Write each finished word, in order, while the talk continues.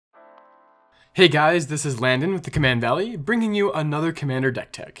Hey guys, this is Landon with the Command Valley, bringing you another Commander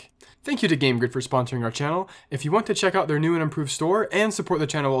deck tech. Thank you to GameGrid for sponsoring our channel. If you want to check out their new and improved store and support the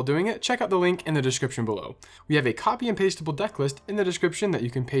channel while doing it, check out the link in the description below. We have a copy and pastable deck list in the description that you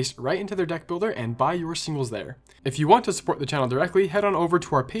can paste right into their deck builder and buy your singles there. If you want to support the channel directly, head on over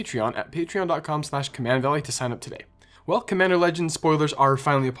to our Patreon at patreon.com/CommandValley to sign up today. Well, Commander Legends spoilers are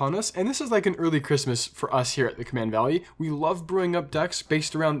finally upon us, and this is like an early Christmas for us here at the Command Valley. We love brewing up decks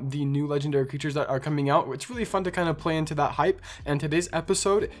based around the new legendary creatures that are coming out. It's really fun to kind of play into that hype, and today's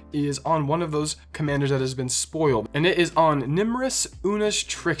episode is on one of those commanders that has been spoiled, and it is on Nymris, Oona's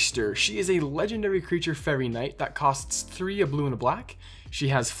Trickster. She is a legendary creature fairy knight that costs 3, a blue and a black. She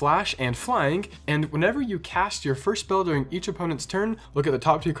has flash and flying, and whenever you cast your first spell during each opponent's turn, look at the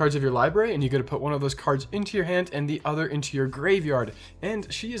top 2 cards of your library, and you get to put one of those cards into your hand and the other into your graveyard. And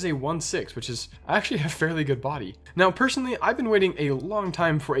she is a 1/6, which is actually a fairly good body. Now, personally, I've been waiting a long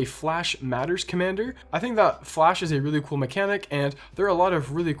time for a Flash Matters commander. I think that Flash is a really cool mechanic, and there are a lot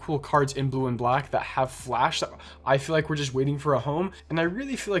of really cool cards in blue and black that have Flash that I feel like we're just waiting for a home, and I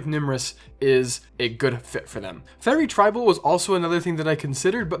really feel like Nymris is a good fit for them. Fairy Tribal was also another thing that I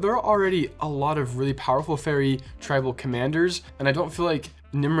considered, but there are already a lot of really powerful Fairy Tribal commanders, and I don't feel like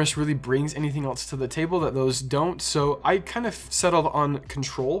Nymris really brings anything else to the table that those don't, so I kind of settled on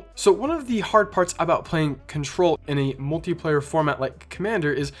Control. So one of the hard parts about playing Control in a multiplayer format like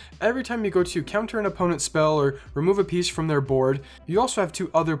Commander is every time you go to counter an opponent's spell or remove a piece from their board, you also have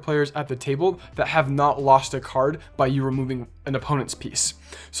 2 other players at the table that have not lost a card by you removing an opponent's piece.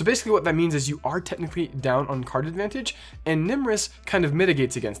 So basically what that means is you are technically down on card advantage, and Nymris kind of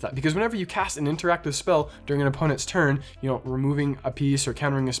mitigates against that, because whenever you cast an interactive spell during an opponent's turn, removing a piece or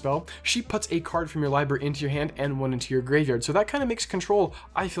countering a spell, she puts a card from your library into your hand and one into your graveyard. So that kind of makes Control,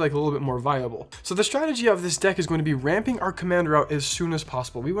 I feel like, a little bit more viable. So the strategy of this deck is going to be ramping our commander out as soon as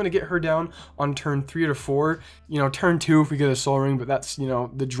possible. We want to get her down on turn 3 to 4, turn 2 if we get a Soul Ring, but that's,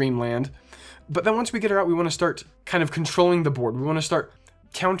 the dreamland. But then once we get her out, we want to start kind of controlling the board. We want to start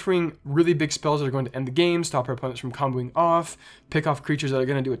countering really big spells that are going to end the game, stop our opponents from comboing off, pick off creatures that are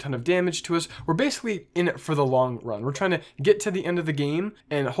going to do a ton of damage to us. We're basically in it for the long run. We're trying to get to the end of the game,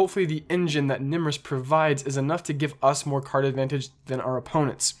 and hopefully the engine that Nymris provides is enough to give us more card advantage than our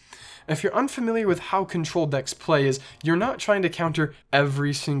opponents. If you're unfamiliar with how Control decks play, is you're not trying to counter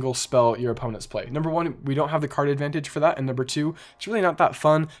every single spell your opponents play. Number 1, we don't have the card advantage for that, and number 2, it's really not that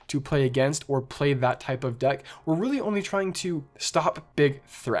fun to play against or play that type of deck. We're really only trying to stop big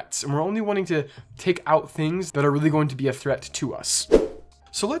threats, and we're only wanting to take out things that are really going to be a threat to us.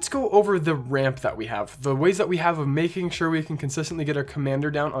 So let's go over the ramp that we have, the ways that we have of making sure we can consistently get our commander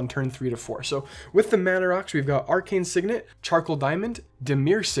down on turn 3 to 4. So with the mana rocks, we've got Arcane Signet, Charcoal Diamond,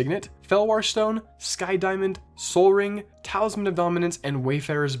 Dimir Signet, Felwar Stone, Sky Diamond, Soul Ring, Talisman of Dominance, and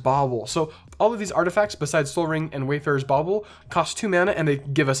Wayfarer's Bauble. So all of these artifacts, besides Soul Ring and Wayfarer's Bauble, cost 2 mana, and they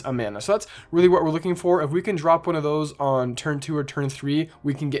give us a mana. So that's really what we're looking for. If we can drop one of those on turn 2 or turn 3,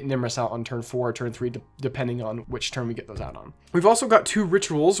 we can get Nymris out on turn 4 or turn 3, depending on which turn we get those out on. We've also got 2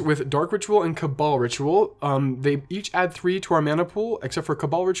 rituals with Dark Ritual and Cabal Ritual. They each add 3 to our mana pool, except for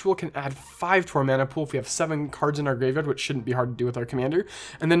Cabal Ritual can add 5 to our mana pool if we have 7 cards in our graveyard, which shouldn't be hard to do with our commander.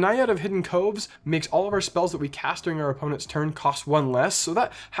 And the Naiad of Hidden Coves makes all of our spells that we cast during our opponent's turn cost 1 less, so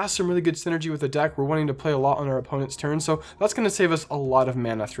that has some really good synergy with the deck. We're wanting to play a lot on our opponent's turn, so that's going to save us a lot of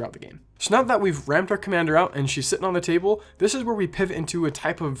mana throughout the game. So now that we've ramped our commander out and she's sitting on the table, this is where we pivot into a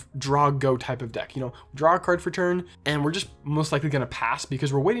type of draw-go type of deck. Draw a card for turn, and we're just most likely going to pass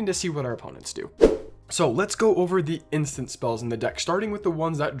because we're waiting to see what our opponents do. So let's go over the instant spells in the deck, starting with the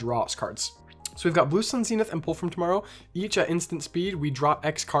ones that draw us cards. So we've got Blue Sun Zenith and Pull from Tomorrow. Each at instant speed, we draw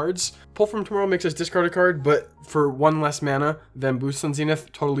X cards. Pull from Tomorrow makes us discard a card, but for 1 less mana than Blue Sun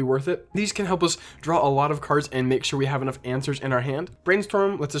Zenith, totally worth it. These can help us draw a lot of cards and make sure we have enough answers in our hand.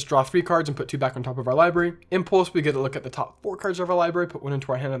 Brainstorm lets us draw 3 cards and put 2 back on top of our library. Impulse, we get to look at the top 4 cards of our library, put 1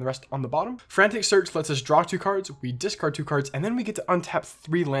 into our hand and the rest on the bottom. Frantic Search lets us draw 2 cards, we discard 2 cards, and then we get to untap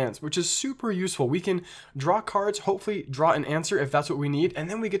 3 lands, which is super useful. We can draw cards, hopefully draw an answer if that's what we need, and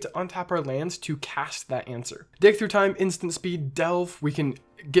then we get to untap our lands to cast that answer. Dig Through Time, instant speed. Delve, we can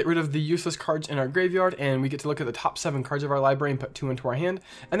get rid of the useless cards in our graveyard, and we get to look at the top 7 cards of our library and put 2 into our hand.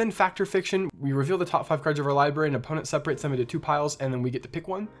 And then Factor Fiction, we reveal the top 5 cards of our library, and opponent separates them into 2 piles, and then we get to pick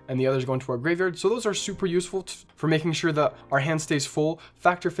one, and the others go into our graveyard. So those are super useful for making sure that our hand stays full.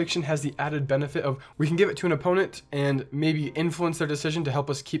 Factor Fiction has the added benefit of we can give it to an opponent and maybe influence their decision to help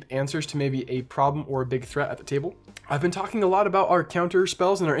us keep answers to maybe a problem or a big threat at the table. I've been talking a lot about our counter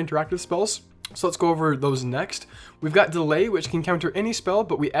spells and our interactive spells. So let's go over those next. We've got Delay, which can counter any spell,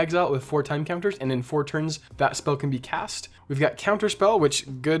 but we exile it with 4 time counters, and in 4 turns, that spell can be cast. We've got Counterspell,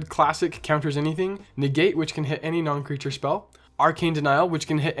 which good classic counters anything. Negate, which can hit any non-creature spell. Arcane Denial, which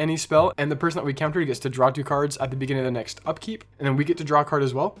can hit any spell, and the person that we counter gets to draw 2 cards at the beginning of the next upkeep, and then we get to draw a card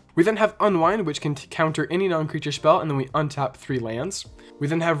as well. We then have Unwind, which can counter any non-creature spell, and then we untap 3 lands. We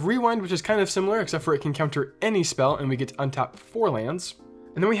then have Rewind, which is kind of similar, except for it can counter any spell, and we get to untap 4 lands.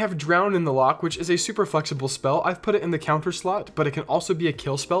 And then we have Drown in the Loch, which is a super flexible spell. I've put it in the counter slot, but it can also be a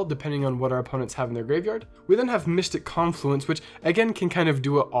kill spell depending on what our opponents have in their graveyard. We then have Mystic Confluence, which again can kind of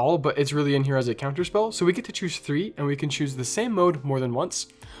do it all, but it's really in here as a counter spell. So we get to choose 3, and we can choose the same mode more than once.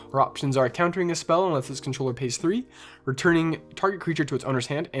 Our options are countering a spell unless its controller pays 3, returning target creature to its owner's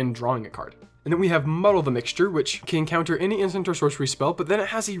hand, and drawing a card. And then we have Muddle the Mixture, which can counter any instant or sorcery spell, but then it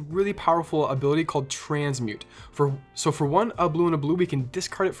has a really powerful ability called Transmute. So for 1, a blue and a blue, we can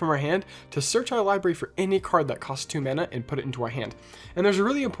discard it from our hand to search our library for any card that costs 2 mana and put it into our hand. And there's a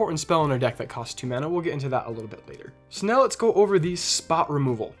really important spell in our deck that costs 2 mana. We'll get into that a little bit later. So now let's go over the spot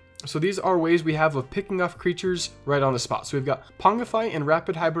removal. So these are ways we have of picking off creatures right on the spot. So we've got Pongify and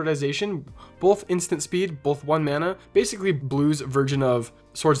Rapid Hybridization, both instant speed, both 1 mana, basically Blue's version of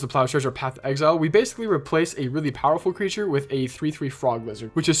Swords to Plowshares or Path to Exile. We basically replace a really powerful creature with a 3/3 Frog Lizard,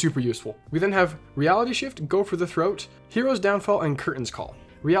 which is super useful. We then have Reality Shift, Go for the Throat, Hero's Downfall, and Curtain's Call.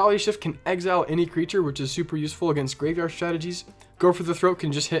 Reality Shift can exile any creature, which is super useful against graveyard strategies. Go for the Throat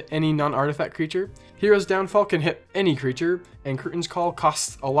can just hit any non-artifact creature. Hero's Downfall can hit any creature, and Curtain's Call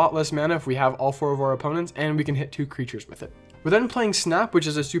costs a lot less mana if we have all 4 of our opponents, and we can hit 2 creatures with it. We're then playing Snap, which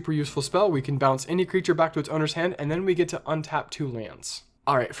is a super useful spell. We can bounce any creature back to its owner's hand, and then we get to untap 2 lands.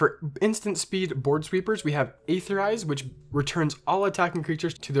 Alright, for instant speed board sweepers, we have Aetherize, which returns all attacking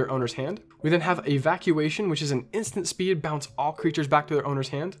creatures to their owner's hand. We then have Evacuation, which is an instant speed, bounce all creatures back to their owner's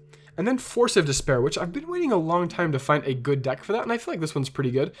hand. And then Force of Despair, which I've been waiting a long time to find a good deck for that, and I feel like this one's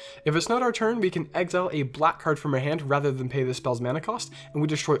pretty good. If it's not our turn, we can exile a black card from our hand rather than pay the spell's mana cost, and we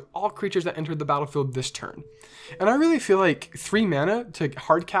destroy all creatures that entered the battlefield this turn. And I really feel like 3 mana to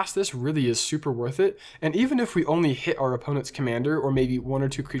hardcast this really is super worth it, and even if we only hit our opponent's commander or maybe 1 or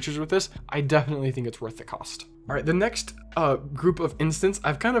 2 creatures with this, I definitely think it's worth the cost. Alright, the next group of instants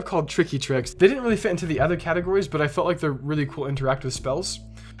I've kind of called Tricky Tricks. They didn't really fit into the other categories, but I felt like they're really cool interactive spells.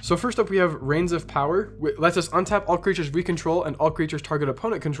 So first up we have Reigns of Power, which lets us untap all creatures we control and all creatures target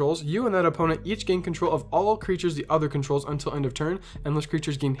opponent controls. You and that opponent each gain control of all creatures the other controls until end of turn, and those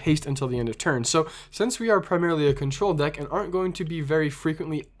creatures gain haste until the end of turn. So since we are primarily a control deck and aren't going to be very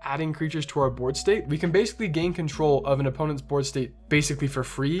frequently adding creatures to our board state, we can basically gain control of an opponent's board state basically for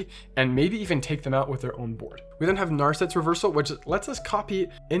free, and maybe even take them out with their own board. We then have Narset's Reversal, which lets us copy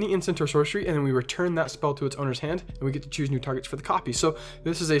any instant or sorcery, and then we return that spell to its owner's hand, and we get to choose new targets for the copy. So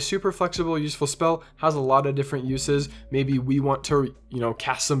this is a super flexible, useful spell, has a lot of different uses. Maybe we want to,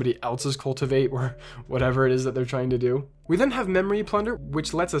 cast somebody else's Cultivate or whatever it is that they're trying to do. We then have Memory Plunder,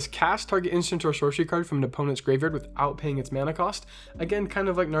 which lets us cast target instant or sorcery card from an opponent's graveyard without paying its mana cost. Again, kind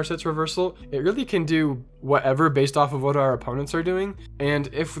of like Narset's Reversal, it really can do whatever based off of what our opponents are doing. And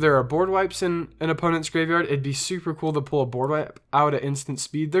if there are board wipes in an opponent's graveyard, it'd be super cool to pull a board wipe out at instant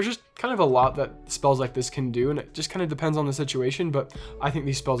speed. There's just kind of a lot that spells like this can do, and it just kind of depends on the situation, but I think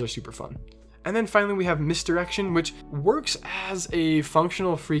these spells are super fun. And then finally we have Misdirection, which works as a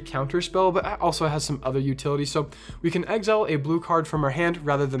functional free counter spell, but also has some other utility. So we can exile a blue card from our hand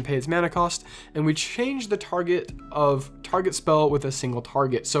rather than pay its mana cost, and we change the target spell with a single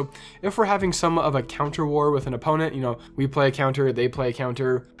target. So if we're having some of a counter war with an opponent, we play a counter, they play a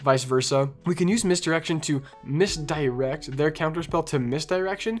counter, vice versa, we can use Misdirection to misdirect their counter spell to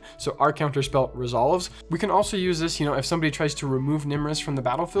Misdirection, so our counter spell resolves. We can also use this, if somebody tries to remove Nymris from the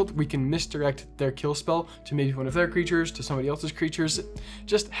battlefield, we can misdirect their kill spell to maybe one of their creatures, to somebody else's creatures. It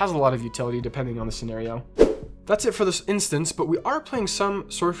just has a lot of utility depending on the scenario. That's it for this instance, but we are playing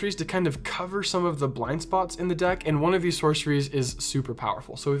some sorceries to kind of cover some of the blind spots in the deck, and one of these sorceries is super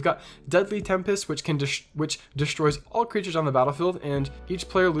powerful. So we've got Deadly Tempest, which destroys all creatures on the battlefield, and each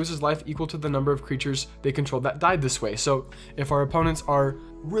player loses life equal to the number of creatures they control that died this way. So if our opponents are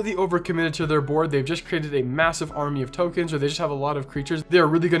really overcommitted to their board, they've just created a massive army of tokens, or they just have a lot of creatures, they are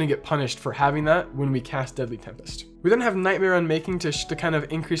really going to get punished for having that when we cast Deadly Tempest. We then have Nightmare Unmaking to kind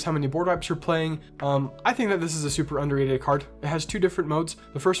of increase how many board wipes you're playing. I think that this is a super underrated card. It has 2 different modes.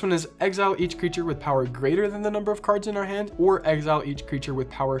 The first one is exile each creature with power greater than the number of cards in our hand, or exile each creature with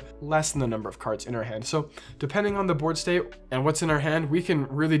power less than the number of cards in our hand. So depending on the board state and what's in our hand, we can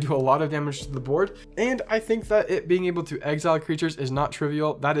really do a lot of damage to the board. And I think that it being able to exile creatures is not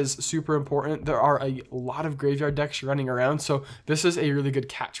trivial. That is super important. There are a lot of graveyard decks running around, so this is a really good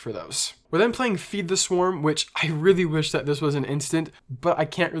catch for those. We're then playing Feed the Swarm, which I really wish that this was an instant, but I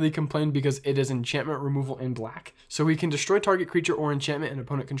can't really complain because it is enchantment removal in black. So we can destroy target creature or enchantment an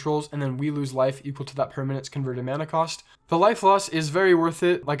opponent controls, and then we lose life equal to that permanent's converted mana cost. The life loss is very worth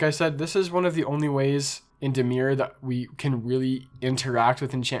it. Like I said, this is one of the only ways in Dimir that we can really interact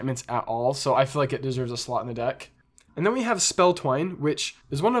with enchantments at all, so I feel like it deserves a slot in the deck. And then we have Spelltwine, which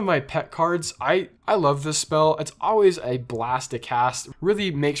is one of my pet cards. I love this spell. It's always a blast to cast.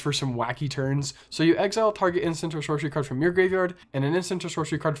 Really makes for some wacky turns. So you exile target instant or sorcery card from your graveyard and an instant or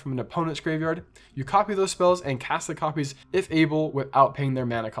sorcery card from an opponent's graveyard. You copy those spells and cast the copies if able without paying their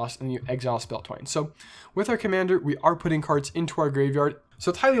mana cost, and you exile Spelltwine. So with our commander, we are putting cards into our graveyard. So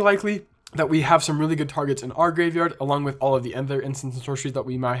it's highly likely that we have some really good targets in our graveyard, along with all of the other instants and sorceries that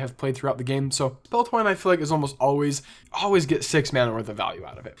we might have played throughout the game. So Spelltwine, I feel like, is almost always get 6 mana worth of value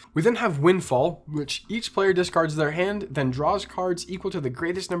out of it. We then have Windfall, which each player discards their hand, then draws cards equal to the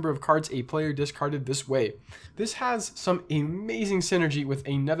greatest number of cards a player discarded this way. This has some amazing synergy with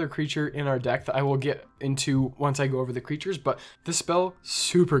another creature in our deck that I will get into once I go over the creatures, but this spell,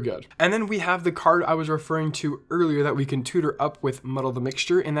 super good. And then we have the card I was referring to earlier that we can tutor up with Muddle the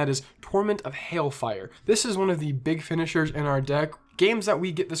Mixture, and that is Torment of Hailfire. This is one of the big finishers in our deck. Games that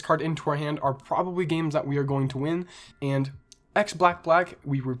we get this card into our hand are probably games that we are going to win, and X black,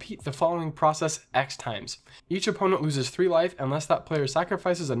 we repeat the following process X times. Each opponent loses 3 life unless that player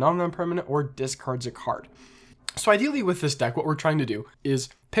sacrifices a non-permanent or discards a card. So ideally with this deck, what we're trying to do is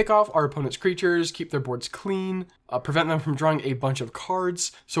pick off our opponent's creatures, keep their boards clean, prevent them from drawing a bunch of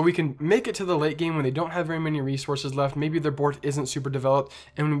cards, so we can make it to the late game when they don't have very many resources left, maybe their board isn't super developed,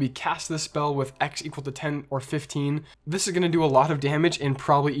 and when we cast this spell with X equal to 10 or 15, this is going to do a lot of damage and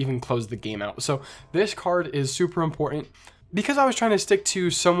probably even close the game out. So this card is super important. Because I was trying to stick to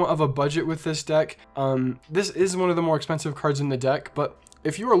somewhat of a budget with this deck, this is one of the more expensive cards in the deck, but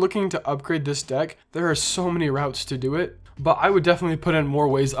if you are looking to upgrade this deck, there are so many routes to do it, but I would definitely put in more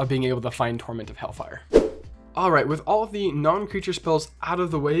ways of being able to find Torment of Hellfire. Alright, with all of the non-creature spells out of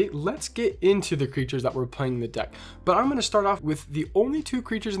the way, let's get into the creatures that we're playing in the deck. But I'm going to start off with the only 2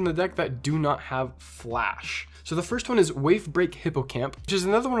 creatures in the deck that do not have Flash. So the first one is Wavebreak Hippocamp, which is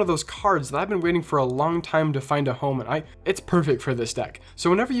another one of those cards that I've been waiting for a long time to find a home, and it's perfect for this deck.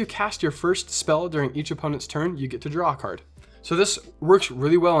 So whenever you cast your first spell during each opponent's turn, you get to draw a card. So this works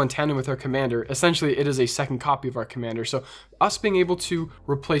really well in tandem with our commander. Essentially, it is a second copy of our commander. So us being able to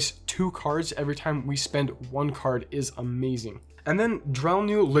replace 2 cards every time we spend 1 card is amazing. And then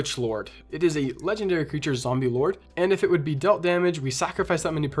Dralnu Lich Lord. It is a legendary creature zombie lord, and if it would be dealt damage, we sacrifice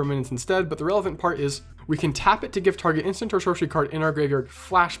that many permanents instead, but the relevant part is we can tap it to give target instant or sorcery card in our graveyard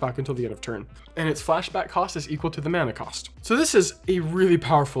flashback until the end of turn, and its flashback cost is equal to the mana cost. So this is a really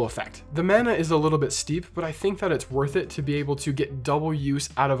powerful effect. The mana is a little bit steep, but I think that it's worth it to be able to get double use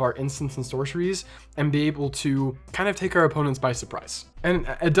out of our instants and sorceries and be able to kind of take our opponents by surprise. And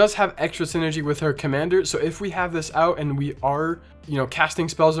it does have extra synergy with our commander, so if we have this out and we are, casting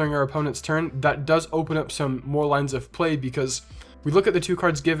spells during our opponent's turn, that does open up some more lines of play, because we look at the 2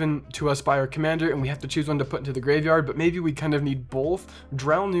 cards given to us by our commander and we have to choose one to put into the graveyard, but maybe we kind of need both.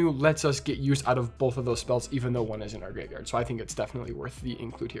 Dralnu lets us get use out of both of those spells, even though one is in our graveyard, so I think it's definitely worth the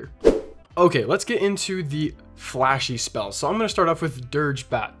include here. Okay, let's get into the flashy spells. So I'm going to start off with Dirge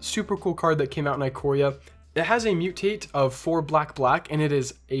Bat. Super cool card that came out in Ikoria. It has a mutate of 4 black, and it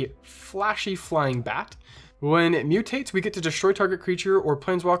is a flashy flying bat. When it mutates, we get to destroy target creature or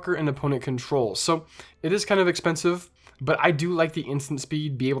planeswalker an opponent controls. So it is kind of expensive, but I do like the instant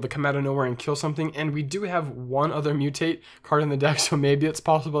speed, be able to come out of nowhere and kill something, and we do have one other mutate card in the deck, so maybe it's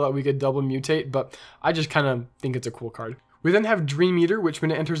possible that we could double mutate, but I just kind of think it's a cool card. We then have Dream Eater, which when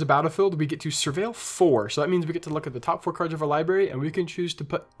it enters a battlefield, we get to surveil 4. So that means we get to look at the top 4 cards of our library, and we can choose to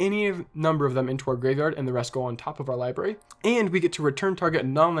put any number of them into our graveyard, and the rest go on top of our library. And we get to return target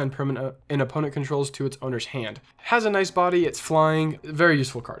non-land permanent an opponent controls to its owner's hand. It has a nice body, it's flying, very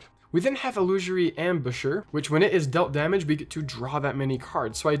useful card. We then have Illusory Ambusher, which when it is dealt damage, we get to draw that many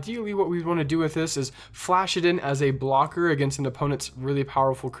cards. So ideally what we want to do with this is flash it in as a blocker against an opponent's really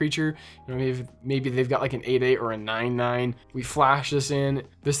powerful creature. Maybe they've got like an 8/8 or a 9/9. We flash this in,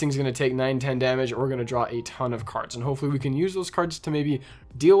 this thing's going to take 9-10 damage, and we're going to draw a ton of cards. And hopefully we can use those cards to maybe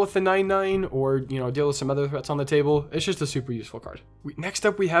deal with the 9/9 or, deal with some other threats on the table. It's just a super useful card. Next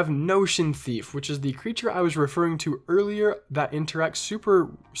up, we have Notion Thief, which is the creature I was referring to earlier that interacts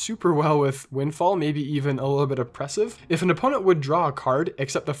super well with Windfall, maybe even a little bit oppressive. If an opponent would draw a card,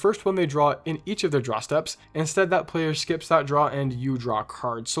 except the first one they draw in each of their draw steps, instead that player skips that draw and you draw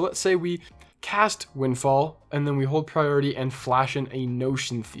cards. So let's say we cast Windfall, and then we hold priority and flash in a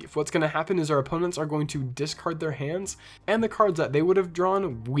Notion Thief. What's going to happen is our opponents are going to discard their hands, and the cards that they would have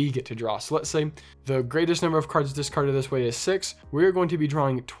drawn, we get to draw. So let's say the greatest number of cards discarded this way is 6. We're going to be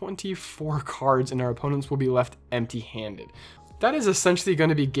drawing 24 cards, and our opponents will be left empty-handed. That is essentially going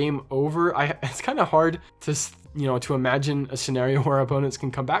to be game over. It's kind of hard to, to imagine a scenario where our opponents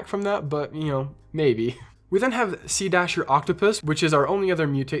can come back from that, but, maybe. We then have Sea Dasher Octopus, which is our only other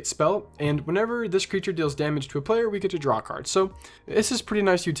mutate spell, and whenever this creature deals damage to a player, we get to draw a card. So this is pretty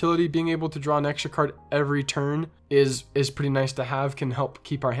nice utility. Being able to draw an extra card every turn is pretty nice to have, can help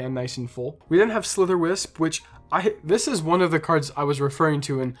keep our hand nice and full. We then have Slither Wisp, which this is one of the cards I was referring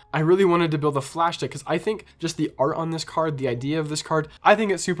to, and I really wanted to build a flash deck because I think just the art on this card, the idea of this card, I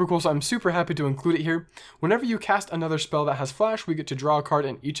think it's super cool, so I'm super happy to include it here. Whenever you cast another spell that has flash, we get to draw a card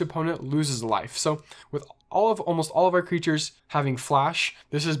and each opponent loses life. So with almost all of our creatures having flash,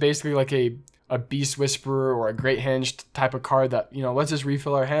 this is basically like a Beast Whisperer or a Great Hinged type of card that, lets us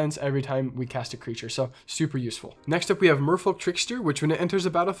refill our hands every time we cast a creature. So super useful. Next up, we have Merfolk Trickster, which when it enters the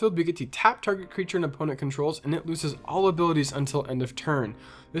battlefield, we get to tap target creature an opponent controls, and it loses all abilities until end of turn.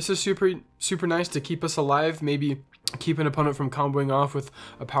 This is super nice to keep us alive, maybe keep an opponent from comboing off with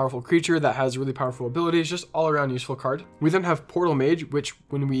a powerful creature that has really powerful abilities, just all around useful card. We then have Portal Mage, which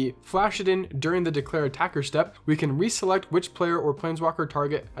when we flash it in during the declare attacker step, we can reselect which player or planeswalker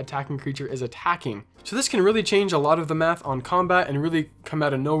target attacking creature is attacking. So this can really change a lot of the math on combat and really come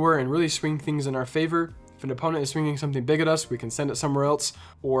out of nowhere and really swing things in our favor. If an opponent is swinging something big at us, we can send it somewhere else,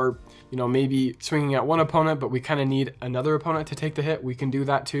 or maybe swinging at one opponent, but we kind of need another opponent to take the hit. We can do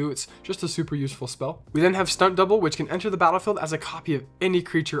that too. It's just a super useful spell. We then have Stunt Double, which can enter the battlefield as a copy of any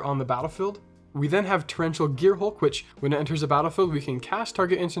creature on the battlefield. We then have Torrential Gearhulk, which when it enters the battlefield, we can cast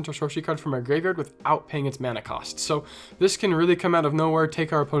target instant or sorcery card from our graveyard without paying its mana cost. So this can really come out of nowhere,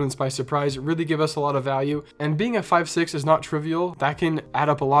 take our opponents by surprise, really give us a lot of value. And being a 5/6 is not trivial. That can add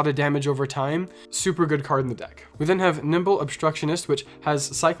up a lot of damage over time. Super good card in the deck. We then have Nimble Obstructionist, which has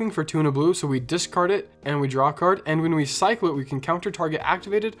cycling for 2 and a blue, so we discard it and we draw a card. And when we cycle it, we can counter target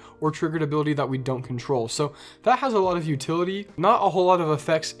activated or triggered ability that we don't control. So that has a lot of utility. Not a whole lot of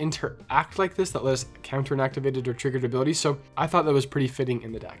effects interact like this that let us counter an activated or triggered ability, so I thought that was pretty fitting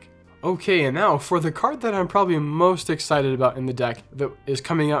in the deck. Okay, and now for the card that I'm probably most excited about in the deck that is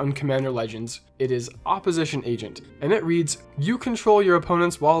coming out in Commander Legends, it is Opposition Agent, and it reads, you control your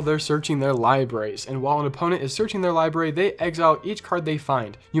opponents while they're searching their libraries, and while an opponent is searching their library, they exile each card they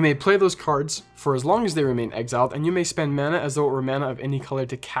find. You may play those cards for as long as they remain exiled, and you may spend mana as though it were mana of any color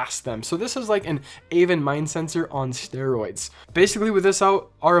to cast them. So this is like an Aven Mind Sensor on steroids. Basically with this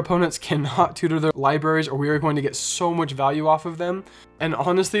out, our opponents cannot tutor their libraries, or we are going to get so much value off of them. And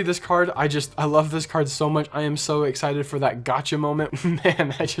honestly, this card, I love this card so much. I am so excited for that gotcha moment.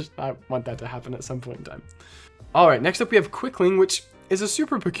 Man, I want that to happen at some point in time. All right, next up we have Quickling, which is a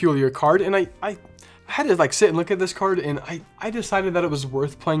super peculiar card, and I had to sit and look at this card, and I decided that it was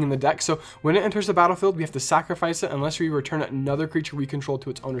worth playing in the deck. So when it enters the battlefield, we have to sacrifice it unless we return another creature we control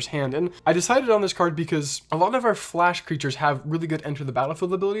to its owner's hand. And I decided on this card because a lot of our flash creatures have really good enter the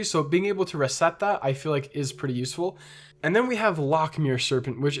battlefield abilities, so being able to reset that I feel like is pretty useful. And then we have Lochmere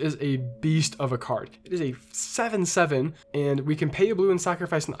Serpent, which is a beast of a card. It is a 7/7, and we can pay a blue and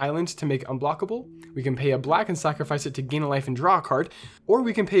sacrifice an island to make it unblockable. We can pay a black and sacrifice it to gain a life and draw a card, or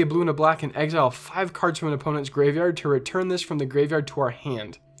we can pay a blue and a black and exile 5 cards from an opponent's graveyard to return this from the graveyard to our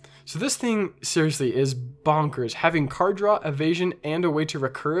hand. So this thing, seriously, is bonkers. Having card draw, evasion, and a way to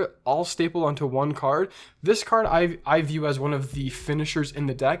recur it all stapled onto one card. This card I view as one of the finishers in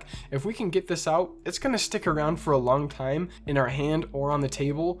the deck. If we can get this out, it's going to stick around for a long time in our hand or on the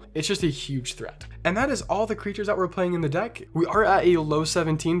table. It's just a huge threat. And that is all the creatures that we're playing in the deck. We are at a low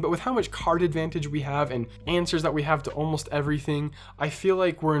 17, but with how much card advantage we have and answers that we have to almost everything, I feel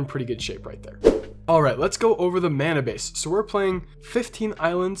like we're in pretty good shape right there. Alright, let's go over the mana base. So we're playing 15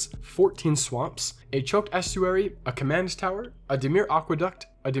 islands, 14 swamps, a Choked Estuary, a Command Tower, a Dimir Aqueduct,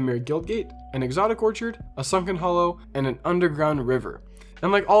 a Dimir Guildgate, an Exotic Orchard, a Sunken Hollow, and an Underground River.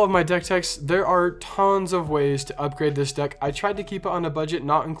 And like all of my deck techs, there are tons of ways to upgrade this deck. I tried to keep it on a budget,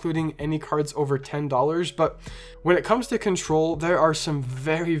 not including any cards over $10, but when it comes to control, there are some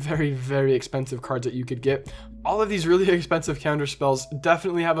very, very, very expensive cards that you could get. All of these really expensive counterspells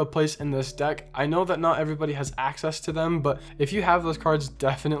definitely have a place in this deck. I know that not everybody has access to them, but if you have those cards,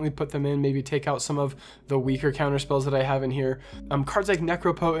 definitely put them in. Maybe take out some of the weaker counterspells that I have in here. Cards like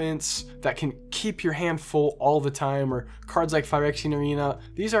Necropotence that can keep your hand full all the time, or cards like Phyrexian Arena.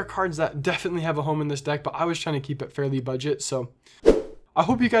 These are cards that definitely have a home in this deck, but I was trying to keep it fairly budget, so I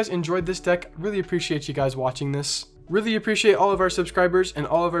hope you guys enjoyed this deck. Really appreciate you guys watching this. Really appreciate all of our subscribers and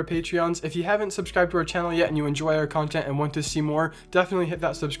all of our Patreons. If you haven't subscribed to our channel yet and you enjoy our content and want to see more, definitely hit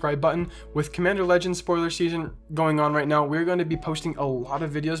that subscribe button. With Commander Legends spoiler season going on right now, we're going to be posting a lot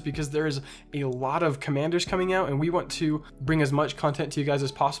of videos because there is a lot of commanders coming out, and we want to bring as much content to you guys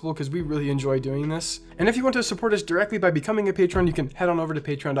as possible because we really enjoy doing this. And if you want to support us directly by becoming a patron, you can head on over to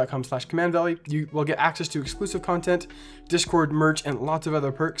patreon.com/commandvalley. You will get access to exclusive content, Discord, merch, and lots of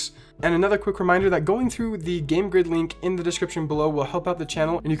other perks. And another quick reminder that going through the game grid link in the description below will help out the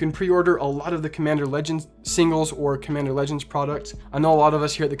channel, and you can pre-order a lot of the Commander Legends singles or Commander Legends products. I know a lot of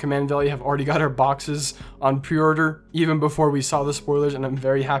us here at the Command Valley have already got our boxes on pre-order even before we saw the spoilers, and I'm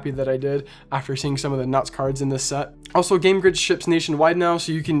very happy that I did after seeing some of the nuts cards in this set. Also, Game Grid ships nationwide now,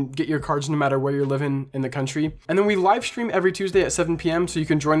 so you can get your cards no matter where you're living in the country. And then we live stream every Tuesday at 7 p.m, so you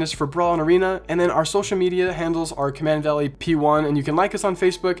can join us for Brawl and Arena. And then our social media handles are Command Valley P1, and you can like us on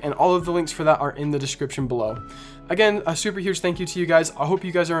Facebook, and all of the links for that are in the description below. Again, a super huge thank you to you guys. I hope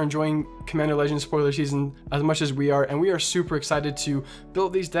you guys are enjoying Commander Legends spoiler season as much as we are, and we are super excited to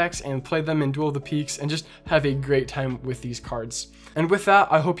build these decks and play them in Duel of the Peaks and just have a great time with these cards. And with that,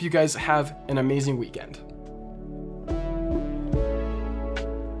 I hope you guys have an amazing weekend.